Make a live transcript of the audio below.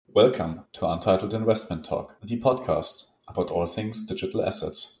Welcome to Untitled Investment Talk, the podcast about all things digital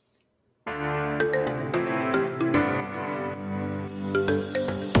assets.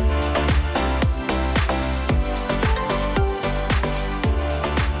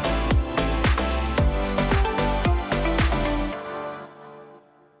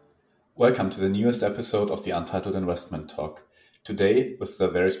 Welcome to the newest episode of the Untitled Investment Talk. Today with a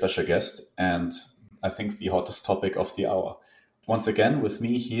very special guest and I think the hottest topic of the hour. Once again, with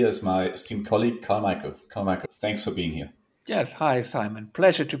me here is my esteemed colleague, Carl Michael. Carl Michael, thanks for being here. Yes, hi Simon.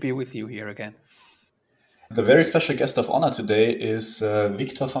 Pleasure to be with you here again. The very special guest of honor today is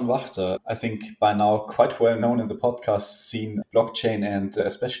Victor von Wachter. I think by now quite well known in the podcast scene, blockchain and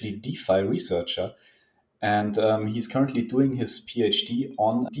especially DeFi researcher. And he's currently doing his PhD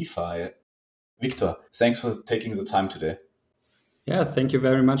on DeFi. Victor, thanks for taking the time today. Yeah, thank you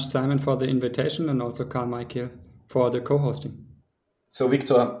very much, Simon, for the invitation and also Carl Michael for the co-hosting. So,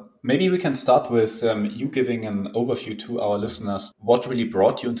 Victor, maybe we can start with you giving an overview to our listeners. What really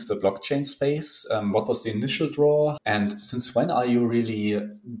brought you into the blockchain space? What was the initial draw? And since when are you really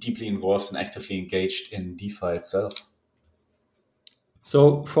deeply involved and actively engaged in DeFi itself?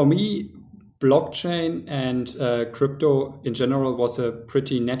 So for me, blockchain and crypto in general was a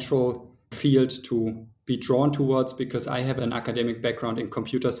pretty natural field to be drawn towards because I have an academic background in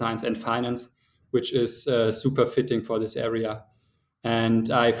computer science and finance, which is super fitting for this area. And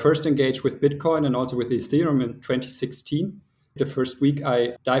I first engaged with Bitcoin and also with Ethereum in 2016. The first week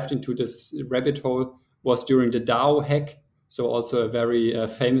I dived into this rabbit hole was during the DAO hack, so also a very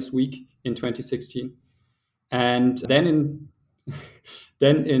famous week in 2016. And then in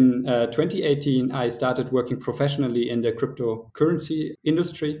 2018, I started working professionally in the cryptocurrency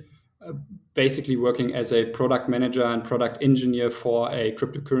industry, basically working as a product manager and product engineer for a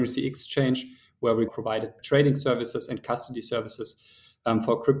cryptocurrency exchange where we provided trading services and custody services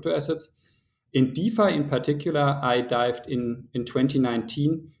for crypto assets. In DeFi in particular, I dived in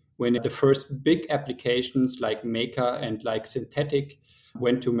 2019 when the first big applications like Maker and like Synthetic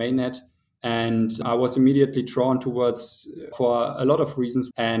went to mainnet. And I was immediately drawn towards for a lot of reasons.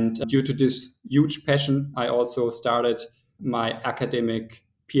 And due to this huge passion, I also started my academic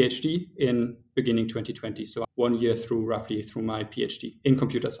PhD in beginning 2020. So 1 year roughly through my PhD in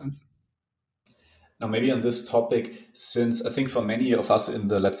computer science. Now, maybe on this topic, since I think for many of us in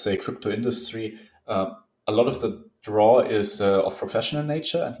the, let's say, crypto industry, a lot of the draw is of professional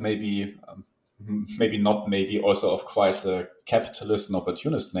nature and maybe also of quite a capitalist and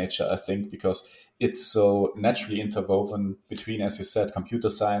opportunist nature, I think, because it's so naturally interwoven between, as you said, computer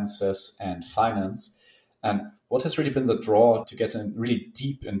sciences and finance. And what has really been the draw to get in really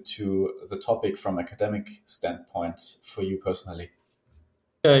deep into the topic from academic standpoint for you personally?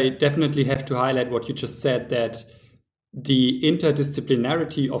 I definitely have to highlight what you just said, that the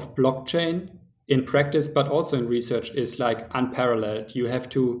interdisciplinarity of blockchain in practice, but also in research, is like unparalleled. You have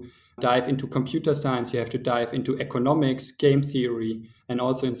to dive into computer science, you have to dive into economics, game theory, and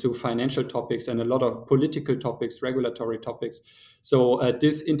also into financial topics and a lot of political topics, regulatory topics. So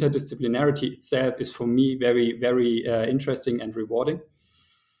this interdisciplinarity itself is for me very, very interesting and rewarding.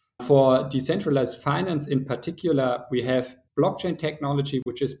 For decentralized finance in particular, we have blockchain technology,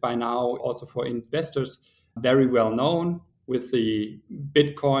 which is by now also for investors very well known with the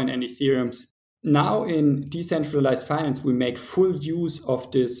Bitcoin and Ethereum. Now in decentralized finance, we make full use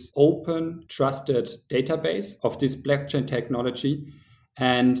of this open, trusted database of this blockchain technology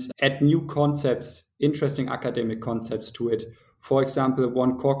and add new concepts, interesting academic concepts to it. For example,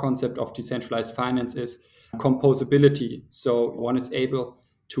 one core concept of decentralized finance is composability. So one is able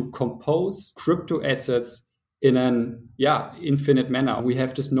to compose crypto assets in an infinite manner. We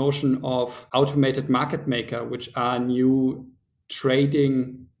have this notion of automated market maker, which are new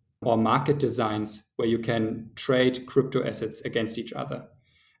trading or market designs where you can trade crypto assets against each other.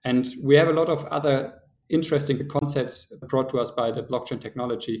 And we have a lot of other interesting concepts brought to us by the blockchain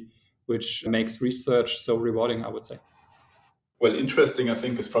technology, which makes research so rewarding, I would say. Well, interesting, I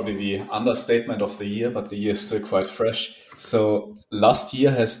think, is probably the understatement of the year, but the year is still quite fresh. So last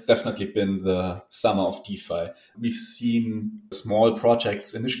year has definitely been the summer of DeFi. We've seen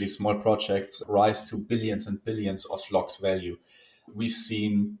initially small projects, rise to billions and billions of locked value. We've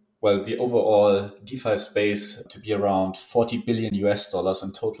seen, the overall DeFi space to be around $40 billion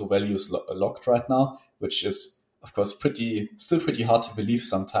in total values locked right now, which is of course, still pretty hard to believe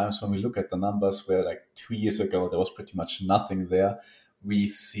sometimes when we look at the numbers where like 2 years ago, there was pretty much nothing there.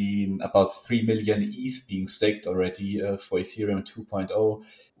 We've seen about 3 million ETH being staked already for Ethereum 2.0.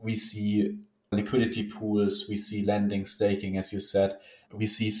 We see liquidity pools, we see lending, staking, as you said. We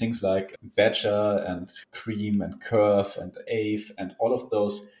see things like Badger and Cream and Curve and Aave and all of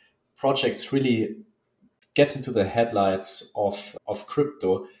those projects really get into the headlights of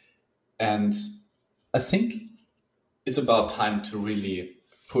crypto. And I think it's about time to really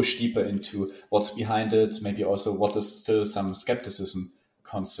push deeper into what's behind it, maybe also what is still some skepticism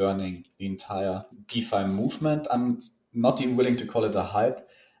concerning the entire DeFi movement. I'm not even willing to call it a hype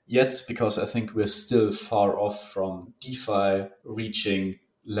yet, because I think we're still far off from DeFi reaching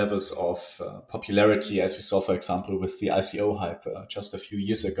levels of popularity, as we saw, for example, with the ICO hype just a few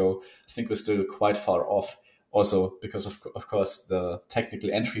years ago. I think we're still quite far off, also because of course, the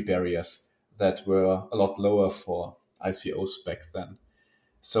technical entry barriers that were a lot lower for ICOs back then.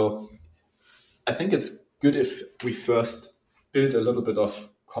 So I think it's good if we first build a little bit of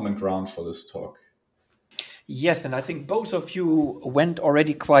common ground for this talk. Yes, and I think both of you went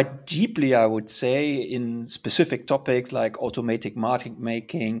already quite deeply, I would say, in specific topics like automatic market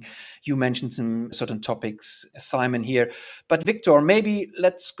making. You mentioned some certain topics, Simon, here. But Victor, maybe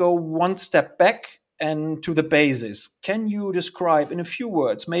let's go one step back and to the basis. Can you describe in a few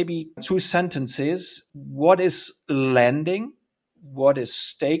words, maybe 2 sentences, what is lending, what is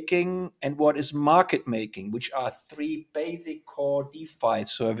staking, and what is market making, which are 3 basic core DeFi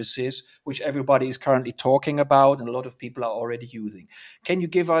services, which everybody is currently talking about and a lot of people are already using. Can you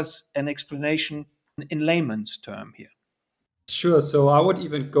give us an explanation in layman's term here? Sure. So I would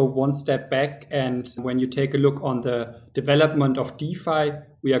even go one step back. And when you take a look on the development of DeFi,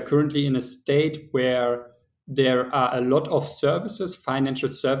 we are currently in a state where there are a lot of services,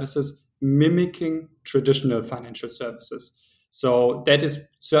 financial services, mimicking traditional financial services. So that is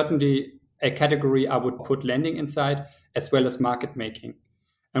certainly a category I would put lending inside, as well as market making.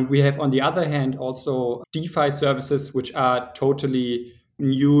 And we have, on the other hand, also DeFi services, which are totally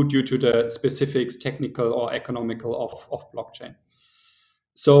new due to the specifics, technical or economical of blockchain.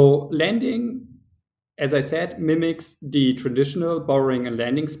 So lending, as I said, mimics the traditional borrowing and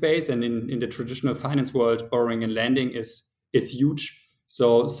lending space. And in the traditional finance world, borrowing and lending is huge.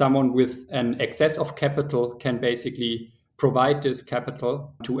 So someone with an excess of capital can basically provide this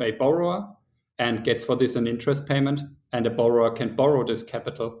capital to a borrower and gets for this an interest payment. And a borrower can borrow this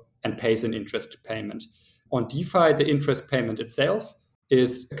capital and pays an interest payment. On DeFi, the interest payment itself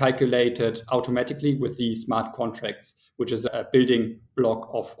is calculated automatically with the smart contracts, which is a building block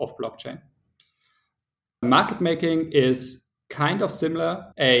of blockchain. Market making is kind of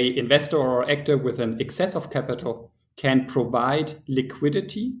similar. A investor or actor with an excess of capital can provide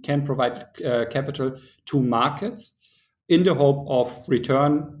liquidity, can provide capital to markets in the hope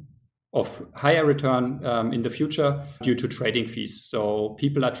of higher return in the future due to trading fees. So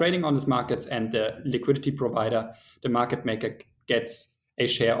people are trading on these markets, and the liquidity provider, the market maker, gets a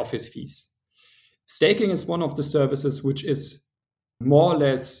share of his fees. Staking is one of the services which is more or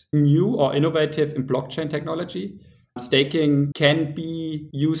less new or innovative in blockchain technology. Staking can be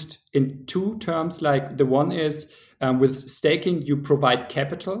used in 2 terms. Like the one is with staking, you provide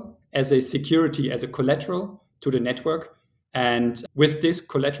capital as a security, as a collateral to the network. And with this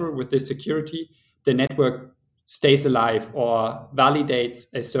collateral, with this security, the network stays alive or validates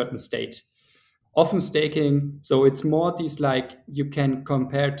a certain state. Often staking, so it's more these, like, you can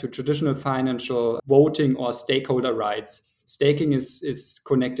compare to traditional financial voting or stakeholder rights. Staking is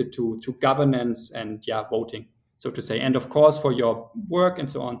connected to governance and voting, so to say. And of course, for your work and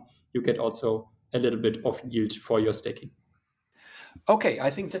so on, you get also a little bit of yield for your staking. Okay, I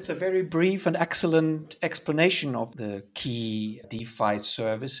think that's a very brief and excellent explanation of the key DeFi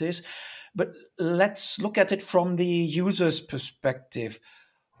services. But let's look at it from the user's perspective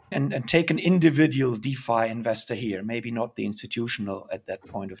and take an individual DeFi investor here, maybe not the institutional at that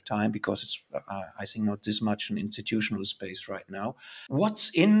point of time, because it's, I think, not this much an institutional space right now. What's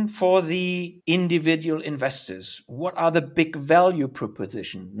in for the individual investors? What are the big value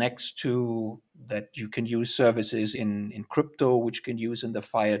proposition next to that you can use services in crypto, which can use in the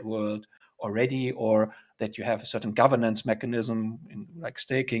fiat world already, or that you have a certain governance mechanism like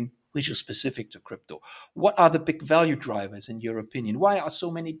staking, which is specific to crypto? What are the big value drivers in your opinion? Why are so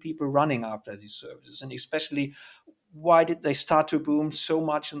many people running after these services? And especially, why did they start to boom so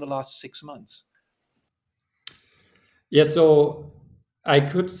much in the last 6 months? Yeah, so I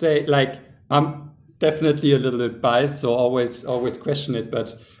could say, like, I'm definitely a little bit biased, so always question it.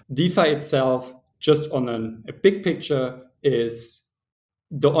 But DeFi itself, just on a big picture, is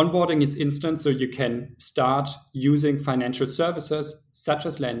the onboarding is instant, so you can start using financial services such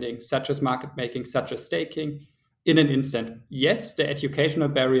as lending, such as market making, such as staking in an instant. Yes, the educational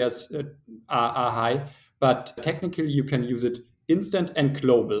barriers are high, but technically you can use it instant and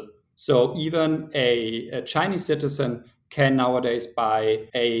global. So even a Chinese citizen can nowadays buy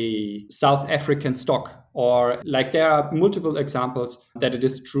a South African stock or like there are multiple examples that it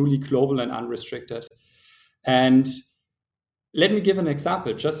is truly global and unrestricted. And let me give an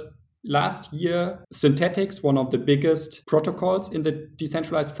example. Just last year, Synthetix, one of the biggest protocols in the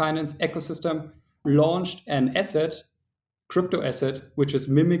decentralized finance ecosystem, launched an asset, crypto asset, which is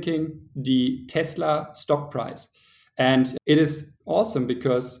mimicking the Tesla stock price. And it is awesome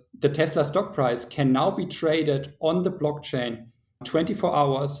because the Tesla stock price can now be traded on the blockchain 24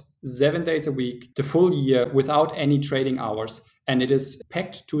 hours, 7 days a week, the full year without any trading hours. And it is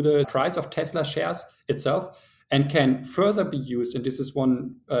pegged to the price of Tesla shares itself and can further be used. And this is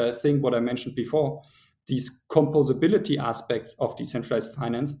one thing what I mentioned before, these composability aspects of decentralized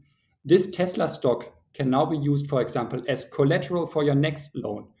finance. This Tesla stock can now be used, for example, as collateral for your next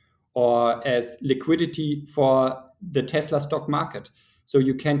loan or as liquidity for the Tesla stock market. So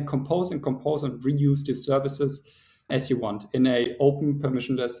you can compose and reuse these services as you want in a open,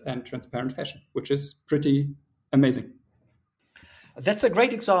 permissionless, and transparent fashion, which is pretty amazing. That's a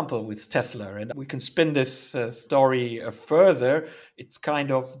great example with Tesla, and we can spin this story further. It's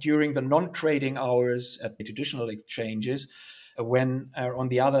kind of during the non-trading hours at the traditional exchanges, when on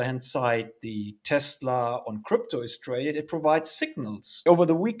the other hand side, the Tesla on crypto is traded, it provides signals over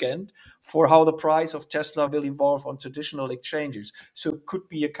the weekend for how the price of Tesla will evolve on traditional exchanges. So it could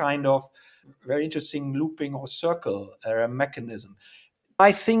be a kind of very interesting looping or circle mechanism.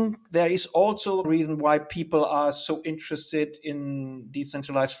 I think there is also a reason why people are so interested in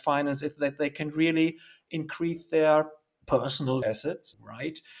decentralized finance is that they can really increase their personal assets,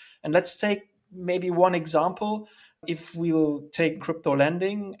 right? And let's take maybe one example. If we'll take crypto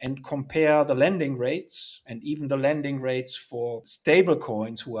lending and compare the lending rates and even the lending rates for stable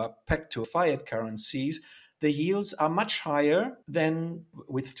coins who are pegged to fiat currencies, the yields are much higher than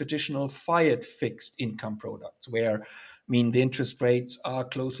with traditional fiat fixed income products, where the interest rates are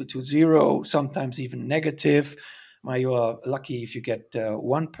closer to zero, sometimes even negative. You are lucky if you get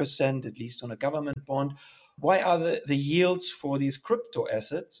 1%, at least on a government bond. Why are the yields for these crypto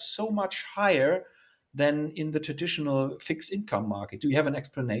assets so much higher than in the traditional fixed income market? Do you have an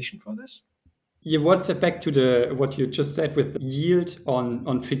explanation for this? Yeah, what's back to what you just said with yield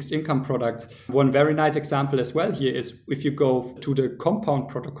on fixed income products. One very nice example as well here is if you go to the Compound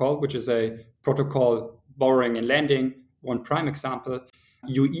protocol, which is a protocol borrowing and lending, one prime example,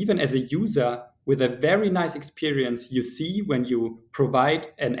 you even as a user with a very nice experience, you see when you provide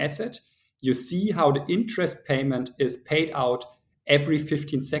an asset, you see how the interest payment is paid out every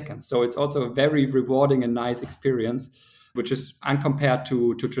 15 seconds. So it's also a very rewarding and nice experience, which is uncompared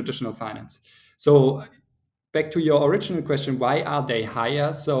to traditional finance. So back to your original question, why are they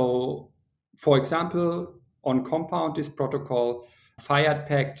higher? So for example, on Compound, this protocol, fiat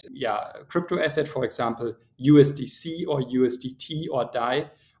pegged crypto asset, for example, USDC or USDT or DAI,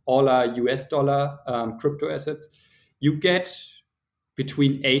 all are US dollar crypto assets. You get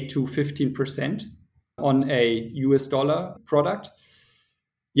between 8 to 15% on a US dollar product.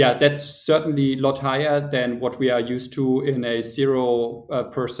 Yeah, that's certainly a lot higher than what we are used to in a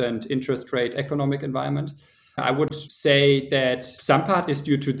 0% interest rate economic environment. I would say that some part is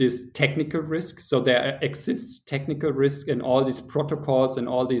due to this technical risk. So there exists technical risk in all these protocols and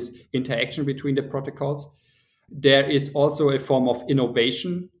all these interaction between the protocols. There is also a form of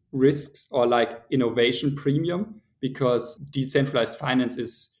innovation risks or like innovation premium, because decentralized finance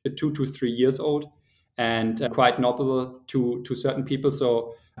is 2 to 3 years old and quite novel to certain people.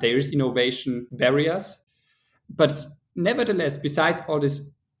 So there is innovation barriers. But nevertheless, besides all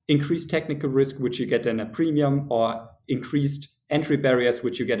this increased technical risk, which you get in a premium, or increased entry barriers,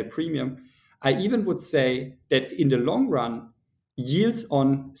 which you get a premium, I even would say that in the long run, yields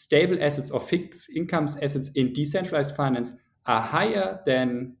on stable assets or fixed income assets in decentralized finance are higher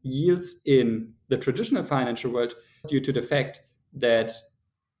than yields in the traditional financial world, due to the fact that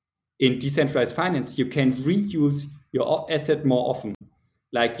in decentralized finance, you can reuse your asset more often.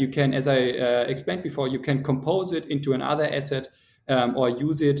 Like you can, as I explained before, you can compose it into another asset or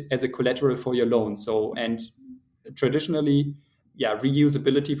use it as a collateral for your loan. So, and traditionally,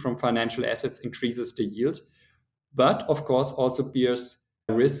 reusability from financial assets increases the yield, but of course also bears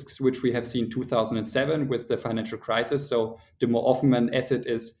risks, which we have seen 2007 with the financial crisis. So the more often an asset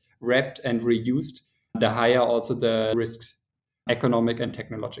is wrapped and reused, the higher also the risks, economic and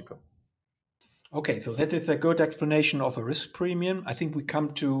technological. Okay, so that is a good explanation of a risk premium. I think we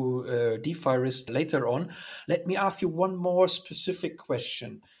come to DeFi risk later on. Let me ask you one more specific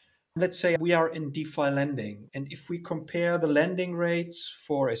question. Let's say we are in DeFi lending, and if we compare the lending rates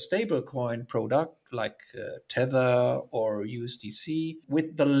for a stablecoin product like Tether or USDC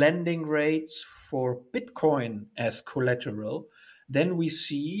with the lending rates for Bitcoin as collateral, then we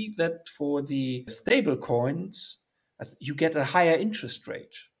see that for the stable coins, you get a higher interest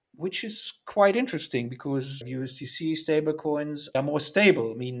rate, which is quite interesting because USDC stable coins are more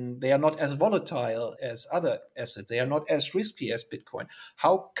stable. I mean, they are not as volatile as other assets. They are not as risky as Bitcoin.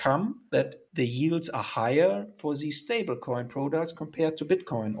 How come that the yields are higher for these stable coin products compared to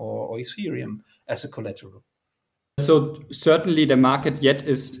Bitcoin or Ethereum as a collateral? So certainly the market yet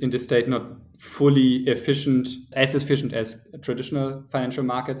is in this state not fully efficient as traditional financial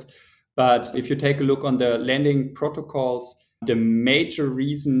markets. But if you take a look on the lending protocols, the major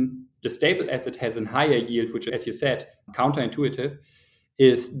reason the stable asset has a higher yield, which, as you said, counterintuitive,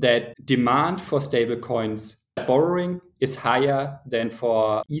 is that demand for stable coins borrowing is higher than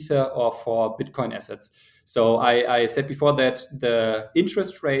for Ether or for Bitcoin assets. So I said before that the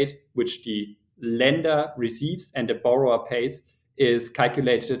interest rate which the lender receives and the borrower pays is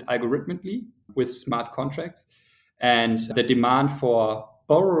calculated algorithmically with smart contracts. And the demand for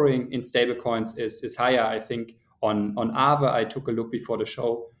borrowing in stablecoins is higher. I think on Aave, I took a look before the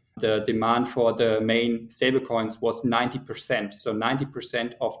show. The demand for the main stablecoins was 90%. So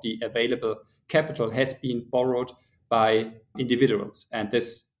 90% of the available capital has been borrowed by individuals. And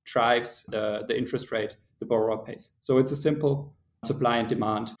this drives the interest rate the borrower pays. So it's a simple supply and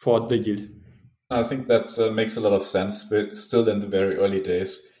demand for the yield. I think that makes a lot of sense, but still in the very early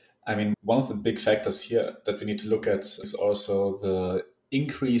days. I mean, one of the big factors here that we need to look at is also the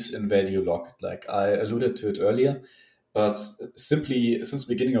increase in value locked. Like I alluded to it earlier, but simply since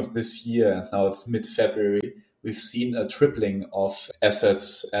the beginning of this year, and now it's mid-February, we've seen a tripling of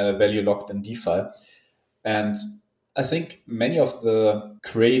assets value locked in DeFi. And I think many of the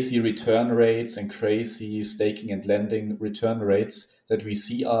crazy return rates and crazy staking and lending return rates that we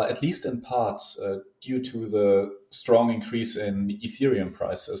see are, at least in part, due to the strong increase in Ethereum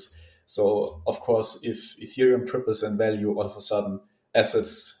prices. So, of course, if Ethereum triples in value, all of a sudden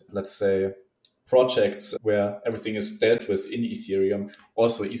assets, let's say projects where everything is dealt with in Ethereum,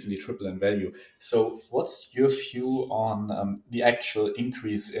 also easily triple in value. So what's your view on the actual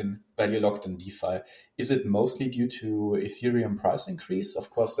increase in value locked in DeFi? Is it mostly due to Ethereum price increase? Of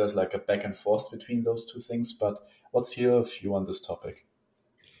course, there's like a back and forth between those two things, but what's your view on this topic?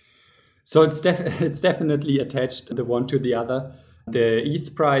 So it's definitely attached the one to the other. The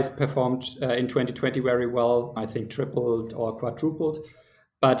ETH price performed in 2020 very well, I think tripled or quadrupled.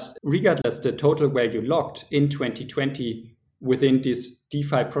 But regardless, the total value locked in 2020 within these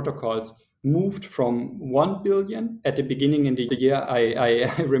DeFi protocols moved from 1 billion at the beginning in the year.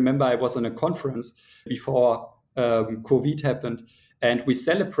 I remember I was on a conference before COVID happened, and we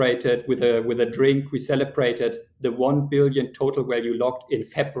celebrated with a drink. We celebrated the 1 billion total value locked in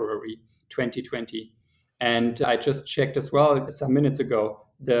February 2020. And I just checked as well some minutes ago,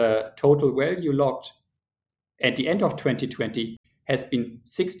 the total value locked at the end of 2020 has been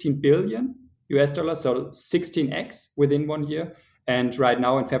 16 billion US dollars, so 16x within 1 year. And right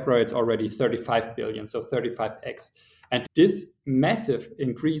now in February, it's already 35 billion, so 35x. And this massive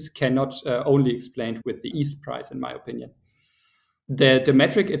increase cannot only explained with the ETH price, in my opinion. The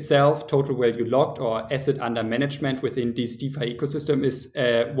metric itself, total value locked or asset under management within this DeFi ecosystem, is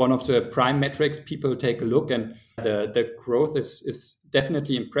one of the prime metrics people take a look, and the growth is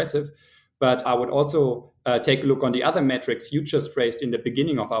definitely impressive. But I would also take a look on the other metrics you just raised in the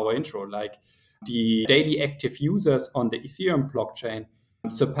beginning of our intro, like the daily active users on the Ethereum blockchain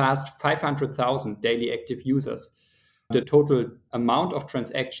surpassed 500,000 daily active users. The total amount of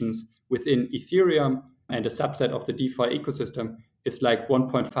transactions within Ethereum and a subset of the DeFi ecosystem is like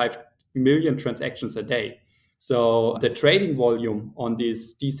 1.5 million transactions a day. So the trading volume on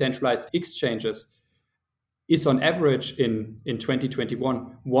these decentralized exchanges is on average in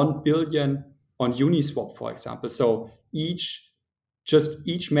 2021, 1 billion on Uniswap, for example. So each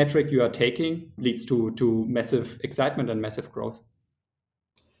metric you are taking leads to massive excitement and massive growth.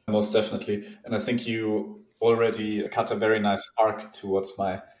 Most definitely. And I think you already cut a very nice arc towards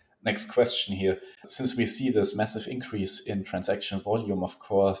my next question here. Since we see this massive increase in transaction volume, of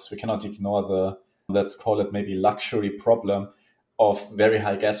course, we cannot ignore the, let's call it maybe luxury problem of very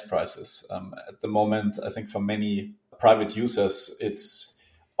high gas prices. At the moment, I think for many private users, it's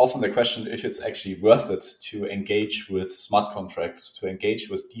often the question if it's actually worth it to engage with smart contracts, to engage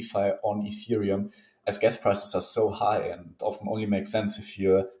with DeFi on Ethereum, as gas prices are so high, and often only makes sense if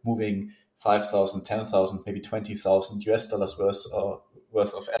you're moving 5,000, 10,000, maybe 20,000 US dollars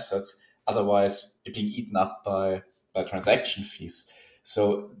worth of assets. Otherwise, you're being eaten up by transaction fees.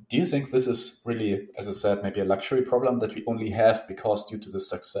 So do you think this is really, as I said, maybe a luxury problem that we only have because due to the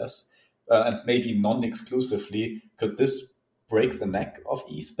success? And maybe non-exclusively, could this break the neck of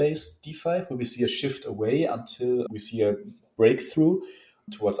ETH-based DeFi? Will we see a shift away until we see a breakthrough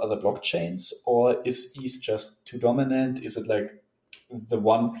towards other blockchains, or is ETH just too dominant? Is it like the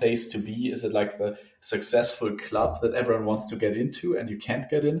one place to be? Is it like the successful club that everyone wants to get into and you can't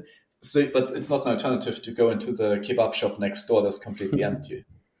get in? So, but it's not an alternative to go into the kebab shop next door that's completely empty.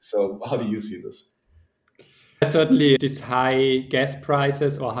 So how do you see this? Certainly, these high gas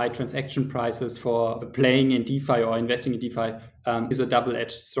prices or high transaction prices for playing in DeFi or investing in DeFi is a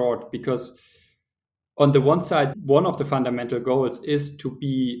double-edged sword, because on the one side, one of the fundamental goals is to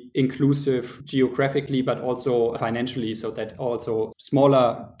be inclusive geographically, but also financially, so that also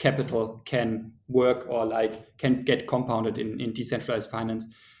smaller capital can work or like can get compounded in decentralized finance.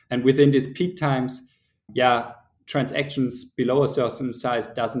 And within these peak times, transactions below a certain size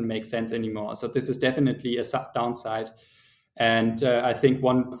doesn't make sense anymore. So this is definitely a downside. And I think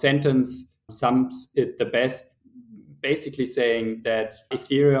one sentence sums it the best, basically saying that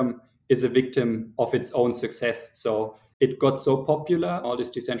Ethereum is a victim of its own success. So it got so popular, all this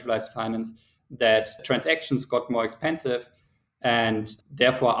decentralized finance, that transactions got more expensive and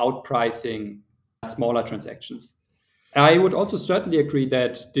therefore outpricing smaller transactions. I would also certainly agree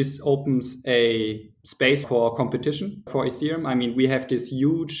that this opens a space for competition for Ethereum. I mean, we have this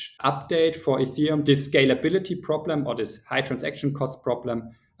huge update for Ethereum. This scalability problem or this high transaction cost problem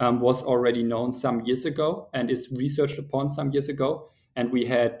was already known some years ago and is researched upon some years ago. And we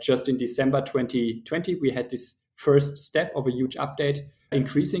had just in December 2020, we had this first step of a huge update,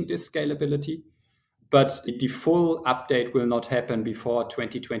 increasing this scalability. But the full update will not happen before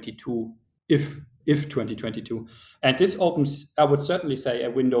 2022, if 2022. And this opens, I would certainly say, a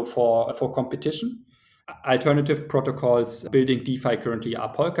window for competition. Alternative protocols building DeFi currently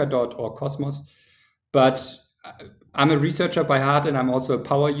are Polkadot or Cosmos. But I'm a researcher by heart, and I'm also a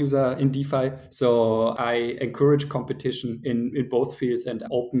power user in DeFi. So I encourage competition in both fields and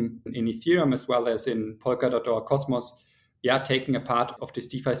open in Ethereum as well as in Polkadot or Cosmos, taking a part of this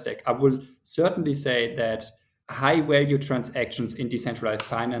DeFi stack. I will certainly say that high value transactions in decentralized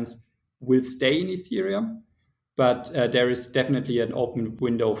finance will stay in Ethereum, but there is definitely an open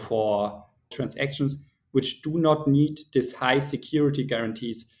window for transactions which do not need this high security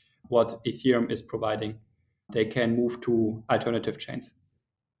guarantees what Ethereum is providing. They can move to alternative chains.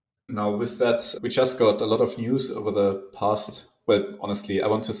 Now, with that, we just got a lot of news over the past, well, honestly, I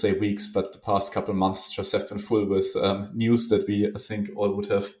want to say weeks, but the past couple of months just have been full with news that we, I think, all would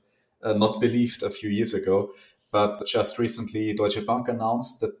have not believed a few years ago. But just recently, Deutsche Bank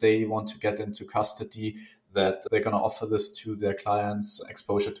announced that they want to get into custody, that they're going to offer this to their clients,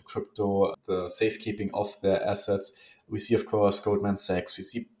 exposure to crypto, the safekeeping of their assets. We see, of course, Goldman Sachs, we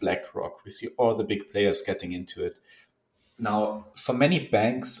see BlackRock, we see all the big players getting into it. Now, for many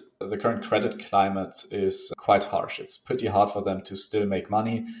banks, the current credit climate is quite harsh. It's pretty hard for them to still make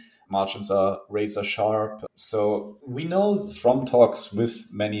money. Margins are razor sharp. So we know from talks with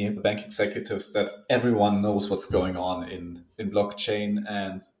many bank executives that everyone knows what's going on in blockchain,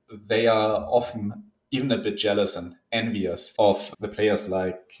 and they are often even a bit jealous and envious of the players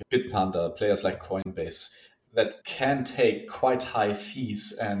like Bitpanda, players like Coinbase, that can take quite high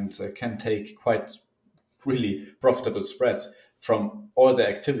fees and can take quite really profitable spreads from all the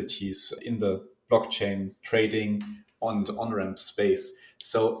activities in the blockchain trading and on-ramp space.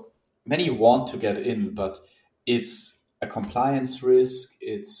 So many want to get in, but it's a compliance risk.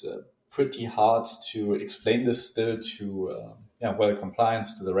 It's pretty hard to explain this still to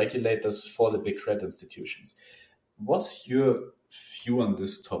compliance to the regulators for the big credit institutions. What's your view on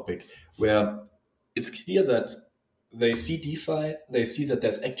this topic, where it's clear that they see DeFi, they see that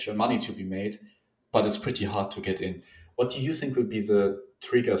there's actual money to be made, but it's pretty hard to get in? What do you think would be the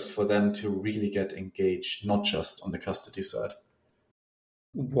triggers for them to really get engaged, not just on the custody side?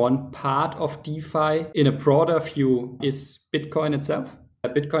 One part of DeFi in a broader view is Bitcoin itself.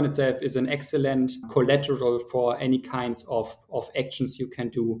 Bitcoin itself is an excellent collateral for any kinds of actions you can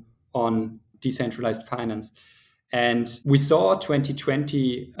do on decentralized finance. And we saw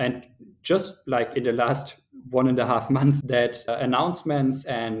 2020, and just like in the last 1.5 months, that announcements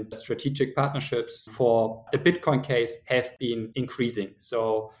and strategic partnerships for the Bitcoin case have been increasing.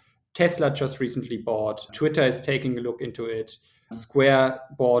 So Tesla just recently bought, Twitter is taking a look into it, Square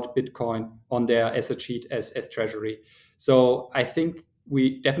bought Bitcoin on their asset sheet as treasury. So I think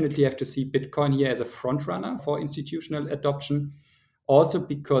we definitely have to see Bitcoin here as a front runner for institutional adoption, also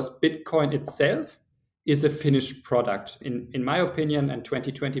because Bitcoin itself is a finished product. In my opinion, and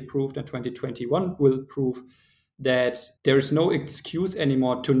 2020 proved and 2021 will prove, that there is no excuse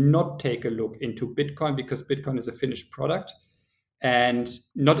anymore to not take a look into Bitcoin, because Bitcoin is a finished product. And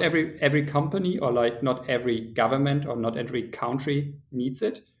not every company, or like not every government or not every country needs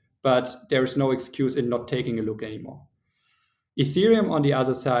it, but there is no excuse in not taking a look anymore. Ethereum on the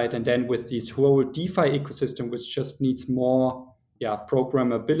other side, and then with this whole DeFi ecosystem, which just needs more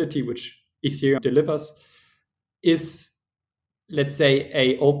programmability, which Ethereum delivers, is, let's say,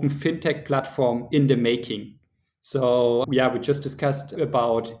 a open fintech platform in the making. So we just discussed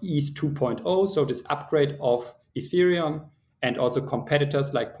about ETH 2.0, so this upgrade of Ethereum, and also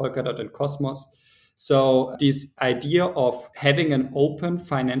competitors like Polkadot and Cosmos. So this idea of having an open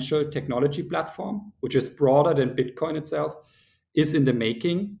financial technology platform, which is broader than Bitcoin itself, is in the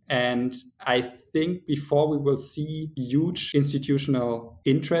making. And I think before we will see huge institutional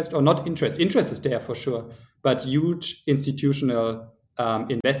interest, or not interest is there for sure, but huge institutional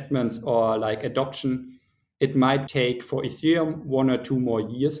investments or like adoption, it might take for Ethereum 1 or 2 more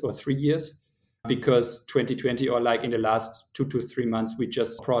years or 3 years, because 2020 or like in the last 2 to 3 months, we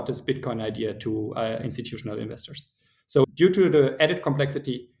just brought this Bitcoin idea to institutional investors. So due to the added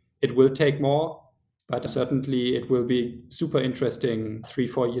complexity, it will take more, but certainly it will be super interesting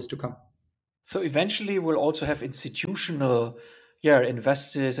 3-4 years to come. So eventually we'll also have institutional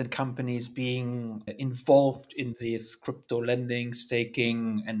investors and companies being involved in this crypto lending,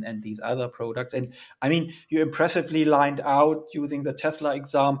 staking, and these other products. And I mean, you impressively lined out, using the Tesla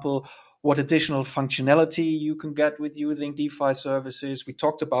example, what additional functionality you can get with using DeFi services. We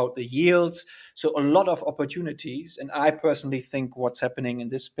talked about the yields. So a lot of opportunities. And I personally think what's happening in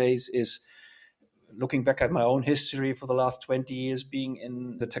this space is, looking back at my own history for the last 20 years being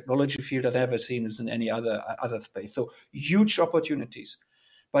in the technology field, I've never seen this in any other space. So huge opportunities.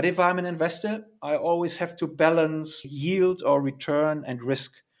 But if I'm an investor, I always have to balance yield or return and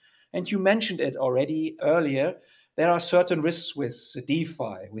risk. And you mentioned it already earlier. There are certain risks with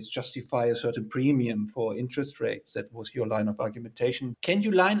DeFi, which justify a certain premium for interest rates. That was your line of argumentation. Can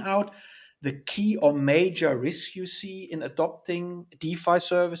you line out the key or major risks you see in adopting DeFi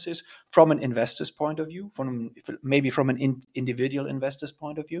services from an investor's point of view, maybe from an individual investor's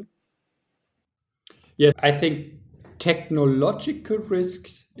point of view? Yes, I think technological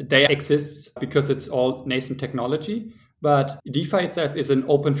risks, they exist because it's all nascent technology, but DeFi itself is an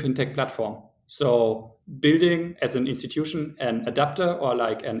open fintech platform. So building as an institution an adapter or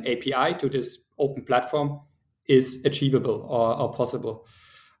like an API to this open platform is achievable or possible.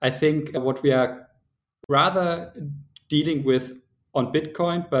 I think what we are rather dealing with on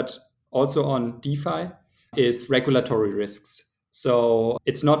Bitcoin, but also on DeFi, is regulatory risks. So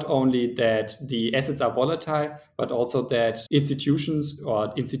it's not only that the assets are volatile, but also that institutions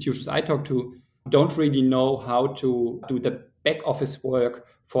I talk to don't really know how to do the back office work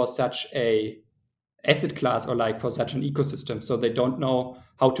for such a asset class or like for such an ecosystem. So they don't know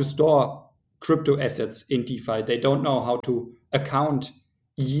how to store crypto assets in DeFi. They don't know how to account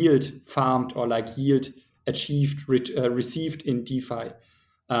yield farmed or like yield achieved, received in DeFi,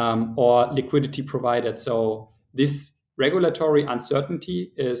 or liquidity provided. So this regulatory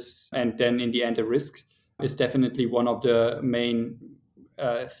uncertainty is, and then in the end, a risk is definitely one of the main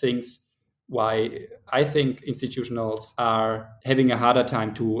things why I think institutionals are having a harder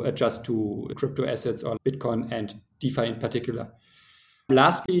time to adjust to crypto assets or Bitcoin and DeFi in particular.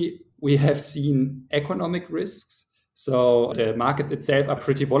 Lastly, we have seen economic risks. So the markets itself are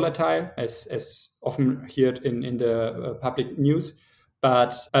pretty volatile, as often heard in the public news.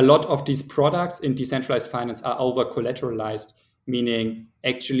 But a lot of these products in decentralized finance are over collateralized, meaning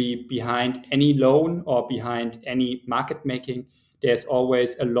actually behind any loan or behind any market making, there's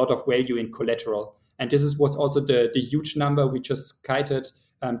always a lot of value in collateral. And this was also the huge number we just cited,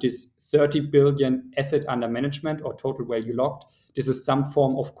 this 30 billion asset under management or total value locked. This is some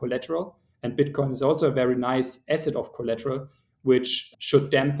form of collateral. And Bitcoin is also a very nice asset of collateral, which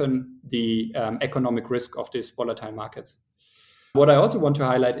should dampen the economic risk of these volatile markets. What I also want to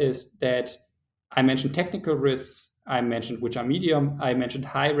highlight is that I mentioned technical risks, I mentioned which are medium, I mentioned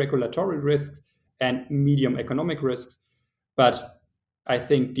high regulatory risks and medium economic risks. But I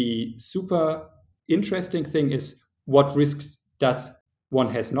think the super interesting thing is what risks does one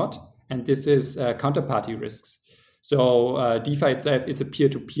has not, and this is counterparty risks. So DeFi itself is a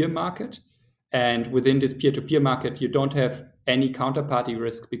peer-to-peer market, and within this peer-to-peer market, you don't have any counterparty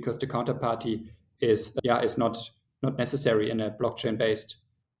risk because the counterparty is not necessary in a blockchain-based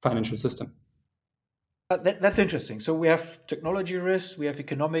financial system. That's interesting. So we have technology risk, we have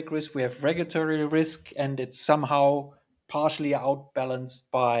economic risk, we have regulatory risk, and it's somehow partially outbalanced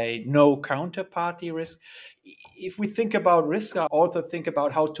by no counterparty risk. If we think about risk, I also think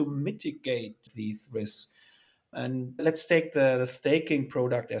about how to mitigate these risks. And let's take the staking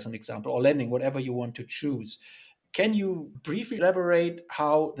product as an example, or lending, whatever you want to choose. Can you briefly elaborate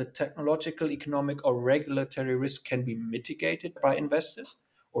how the technological, economic, or regulatory risk can be mitigated by investors,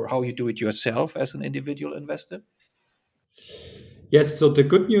 or how you do it yourself as an individual investor? Yes, so the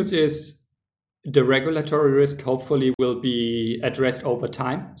good news is the regulatory risk hopefully will be addressed over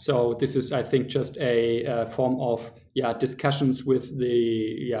time. So this is, I think, just a form of discussions with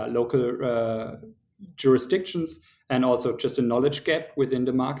the local jurisdictions, and also just a knowledge gap within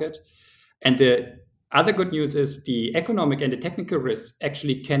the market. And the other good news is the economic and the technical risks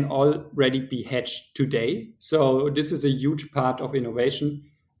actually can already be hedged today. So this is a huge part of innovation,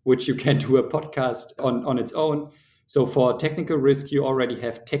 which you can do a podcast on its own. So for technical risk, you already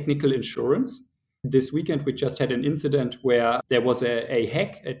have technical insurance. This weekend, we just had an incident where there was a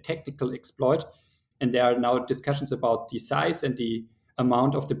hack, a technical exploit, and there are now discussions about the size and the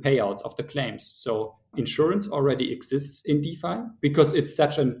amount of the payouts of the claims. So insurance already exists in DeFi because it's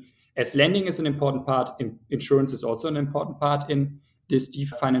as lending is an important part, insurance is also an important part in this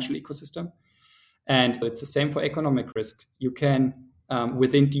DeFi financial ecosystem. And it's the same for economic risk. You can,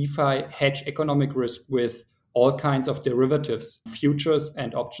 within DeFi, hedge economic risk with all kinds of derivatives, futures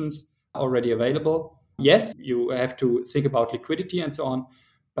and options already available. Yes, you have to think about liquidity and so on,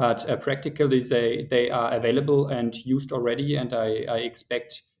 but practically they are available and used already. And I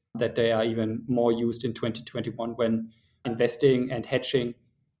expect that they are even more used in 2021 when investing and hedging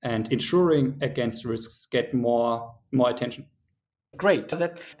and insuring against risks get more attention. Great.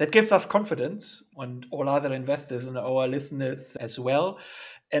 That gives us confidence, and all other investors and our listeners as well.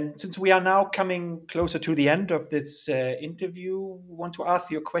 And since we are now coming closer to the end of this interview, we want to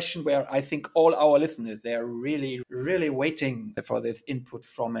ask you a question where I think all our listeners, they are really, really waiting for this input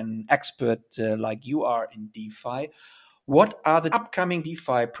from an expert like you are in DeFi. What are the upcoming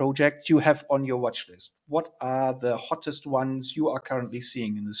DeFi projects you have on your watch list? What are the hottest ones you are currently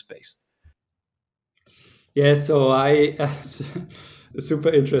seeing in the space? Yeah, so super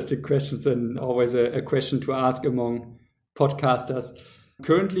interesting questions, and always a question to ask among podcasters.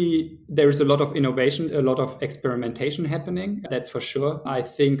 Currently, there is a lot of innovation, a lot of experimentation happening. That's for sure. I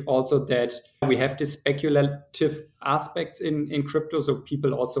think also that we have this speculative aspects in crypto. So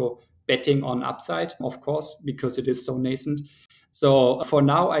people also betting on upside, of course, because it is so nascent. So for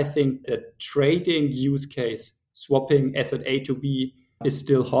now, I think the trading use case, swapping asset A to B, is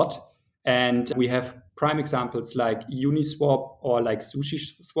still hot. And we have prime examples like Uniswap or like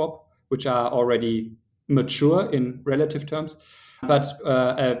SushiSwap, which are already mature in relative terms. But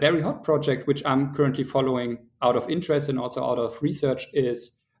a very hot project, which I'm currently following out of interest and also out of research,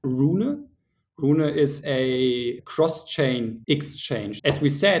 is Rune. Rune is a cross-chain exchange. As we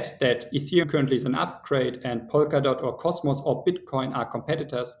said, that Ethereum currently is an upgrade and Polkadot or Cosmos or Bitcoin are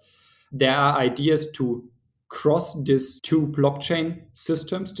competitors, there are ideas to cross these two blockchain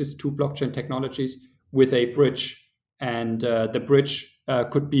systems, these two blockchain technologies, with a bridge. And the bridge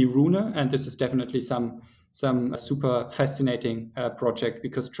could be Rune, and this is definitely some super fascinating project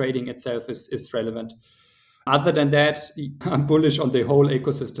because trading itself is relevant. Other than that, I'm bullish on the whole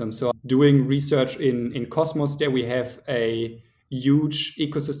ecosystem. So doing research in Cosmos, there we have a huge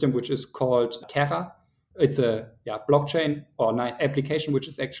ecosystem which is called Terra. It's a blockchain or an application which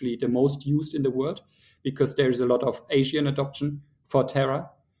is actually the most used in the world because there is a lot of Asian adoption for Terra.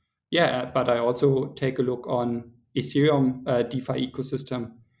 Yeah, but I also take a look on Ethereum DeFi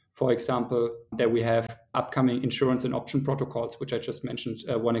ecosystem. For example, there we have upcoming insurance and option protocols, which I just mentioned.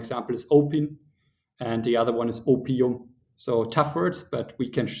 One example is Opin, and the other one is Opium. So tough words, but we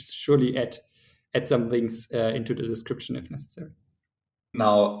can surely add some links into the description if necessary.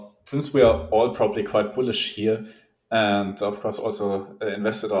 Now, since we are all probably quite bullish here, and of course also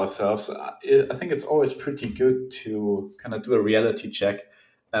invested ourselves, I think it's always pretty good to kind of do a reality check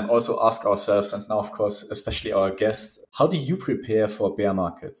and also ask ourselves, and now of course especially our guest, how do you prepare for bear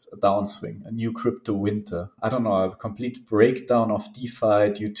markets, a downswing, a new crypto winter? I don't know, a complete breakdown of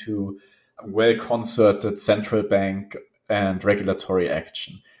DeFi due to well-concerted central bank and regulatory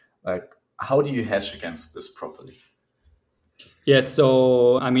action. Like, how do you hedge against this properly? Yes,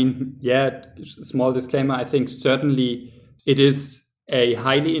 so I mean, small disclaimer. I think certainly it is a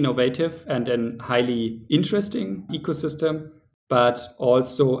highly innovative and a highly interesting ecosystem, but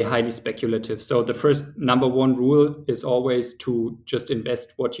also highly speculative. So the first number one rule is always to just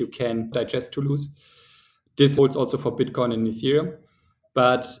invest what you can digest to lose. This holds also for Bitcoin and Ethereum.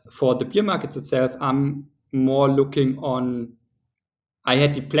 But for the beer markets itself, I'm more looking on, I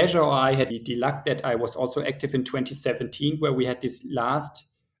had the pleasure or I had the luck that I was also active in 2017, where we had this last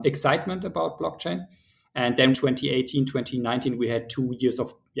excitement about blockchain. And then 2018, 2019, we had 2 years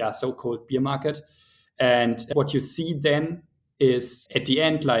of so-called beer market. And what you see then is at the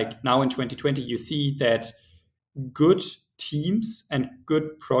end, like now in 2020, you see that good teams and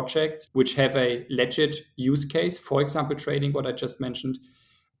good projects which have a legit use case, for example, trading, what I just mentioned,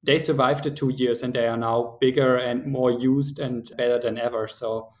 they survived the 2 years and they are now bigger and more used and better than ever.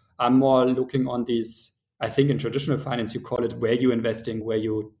 So I'm more looking on these, I think in traditional finance, you call it value investing, where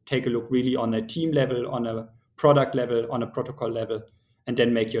you take a look really on a team level, on a product level, on a protocol level, and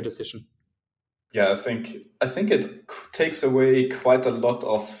then make your decision. Yeah, I think it takes away quite a lot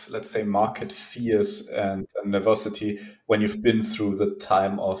of, let's say, market fears and nervosity when you've been through the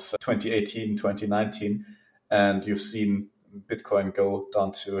time of 2018, 2019, and you've seen Bitcoin go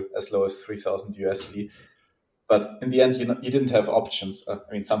down to as low as 3,000 USD. But in the end, you didn't have options. I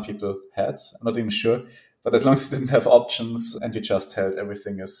mean, some people had, I'm not even sure. But as long as you didn't have options and you just held,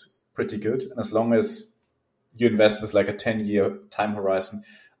 everything is pretty good. And as long as you invest with like a 10-year time horizon,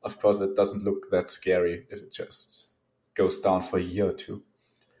 of course, it doesn't look that scary if it just goes down for a year or two.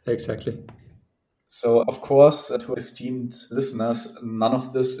 Exactly. So, of course, to esteemed listeners, none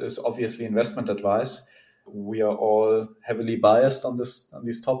of this is obviously investment advice. We are all heavily biased on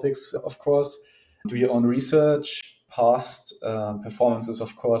these topics, of course. Do your own research. Past performance is,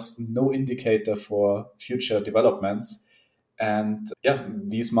 of course, no indicator for future developments. And yeah,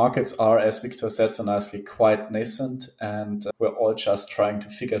 these markets are, as Victor said so nicely, quite nascent, and we're all just trying to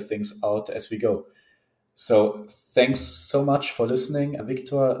figure things out as we go. So thanks so much for listening.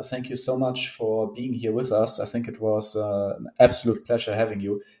 Victor, thank you so much for being here with us. I think it was an absolute pleasure having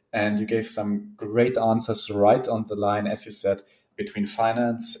you. And you gave some great answers right on the line, as you said, between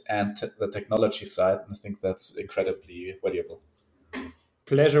finance and the technology side. And I think that's incredibly valuable.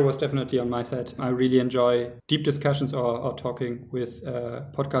 Pleasure was definitely on my side. I really enjoy deep discussions or talking with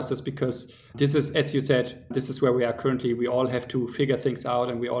podcasters, because this is, as you said, this is where we are currently. We all have to figure things out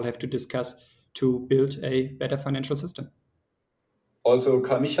and we all have to discuss to build a better financial system. Also,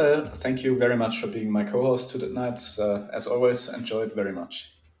 Carl Michael, thank you very much for being my co-host tonight. As always, enjoyed very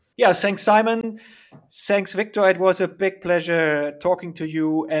much. Yeah, thanks, Simon. Thanks, Victor. It was a big pleasure talking to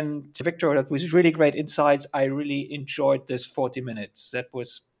you. And Victor, that was really great insights. I really enjoyed this 40 minutes. That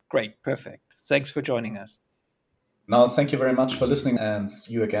was great. Perfect. Thanks for joining us. Now, thank you very much for listening, and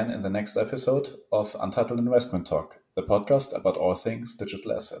see you again in the next episode of Untitled Investment Talk, the podcast about all things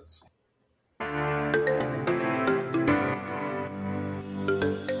digital assets.